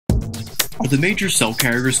Are the major cell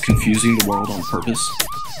carriers confusing the world on purpose?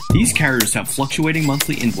 These carriers have fluctuating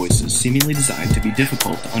monthly invoices seemingly designed to be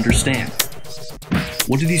difficult to understand.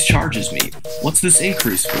 What do these charges mean? What's this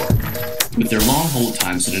increase for? With their long hold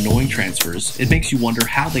times and annoying transfers, it makes you wonder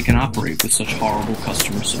how they can operate with such horrible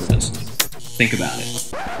customer service. Think about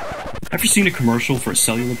it. Ever seen a commercial for a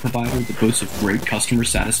cellular provider that boasts of great customer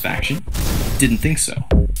satisfaction? Didn't think so.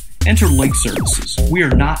 Enter Linq Services. We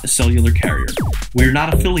are not a cellular carrier. We are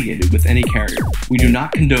not affiliated with any carrier. We do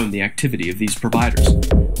not condone the activity of these providers.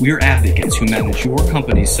 We are advocates who manage your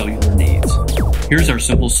company's cellular needs. Here's our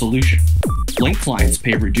simple solution. Linq clients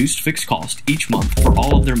pay a reduced fixed cost each month for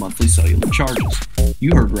all of their monthly cellular charges.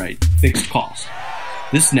 You heard right, fixed cost.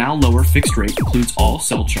 This now lower fixed rate includes all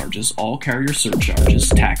cell charges, all carrier surcharges,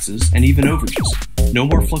 taxes, and even overages. No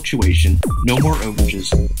more fluctuation, no more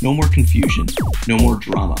overages, no more confusion, no more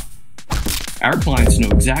drama. Our clients know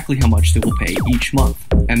exactly how much they will pay each month,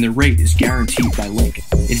 and their rate is guaranteed by Linq.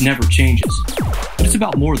 It never changes. But it's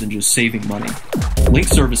about more than just saving money. Linq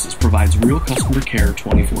Services provides real customer care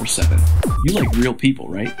 24/7. You like real people,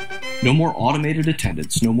 right? No more automated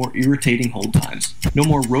attendance, no more irritating hold times, no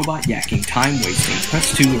more robot yakking, time wasting,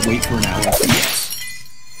 press 2 and wait for an hour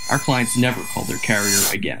BS. Our clients never call their carrier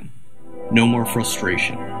again. No more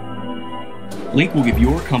frustration. Linq will give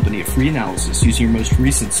your company a free analysis using your most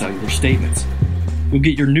recent cellular statements. You'll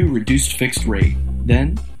get your new reduced fixed rate.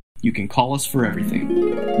 Then, you can call us for everything.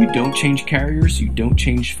 We don't change carriers, you don't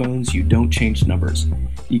change phones, you don't change numbers.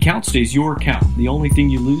 The account stays your account. The only thing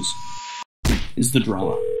you lose is the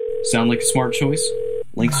drama. Sound like a smart choice?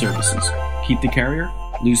 Linq Services. Keep the carrier,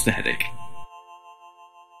 lose the headache.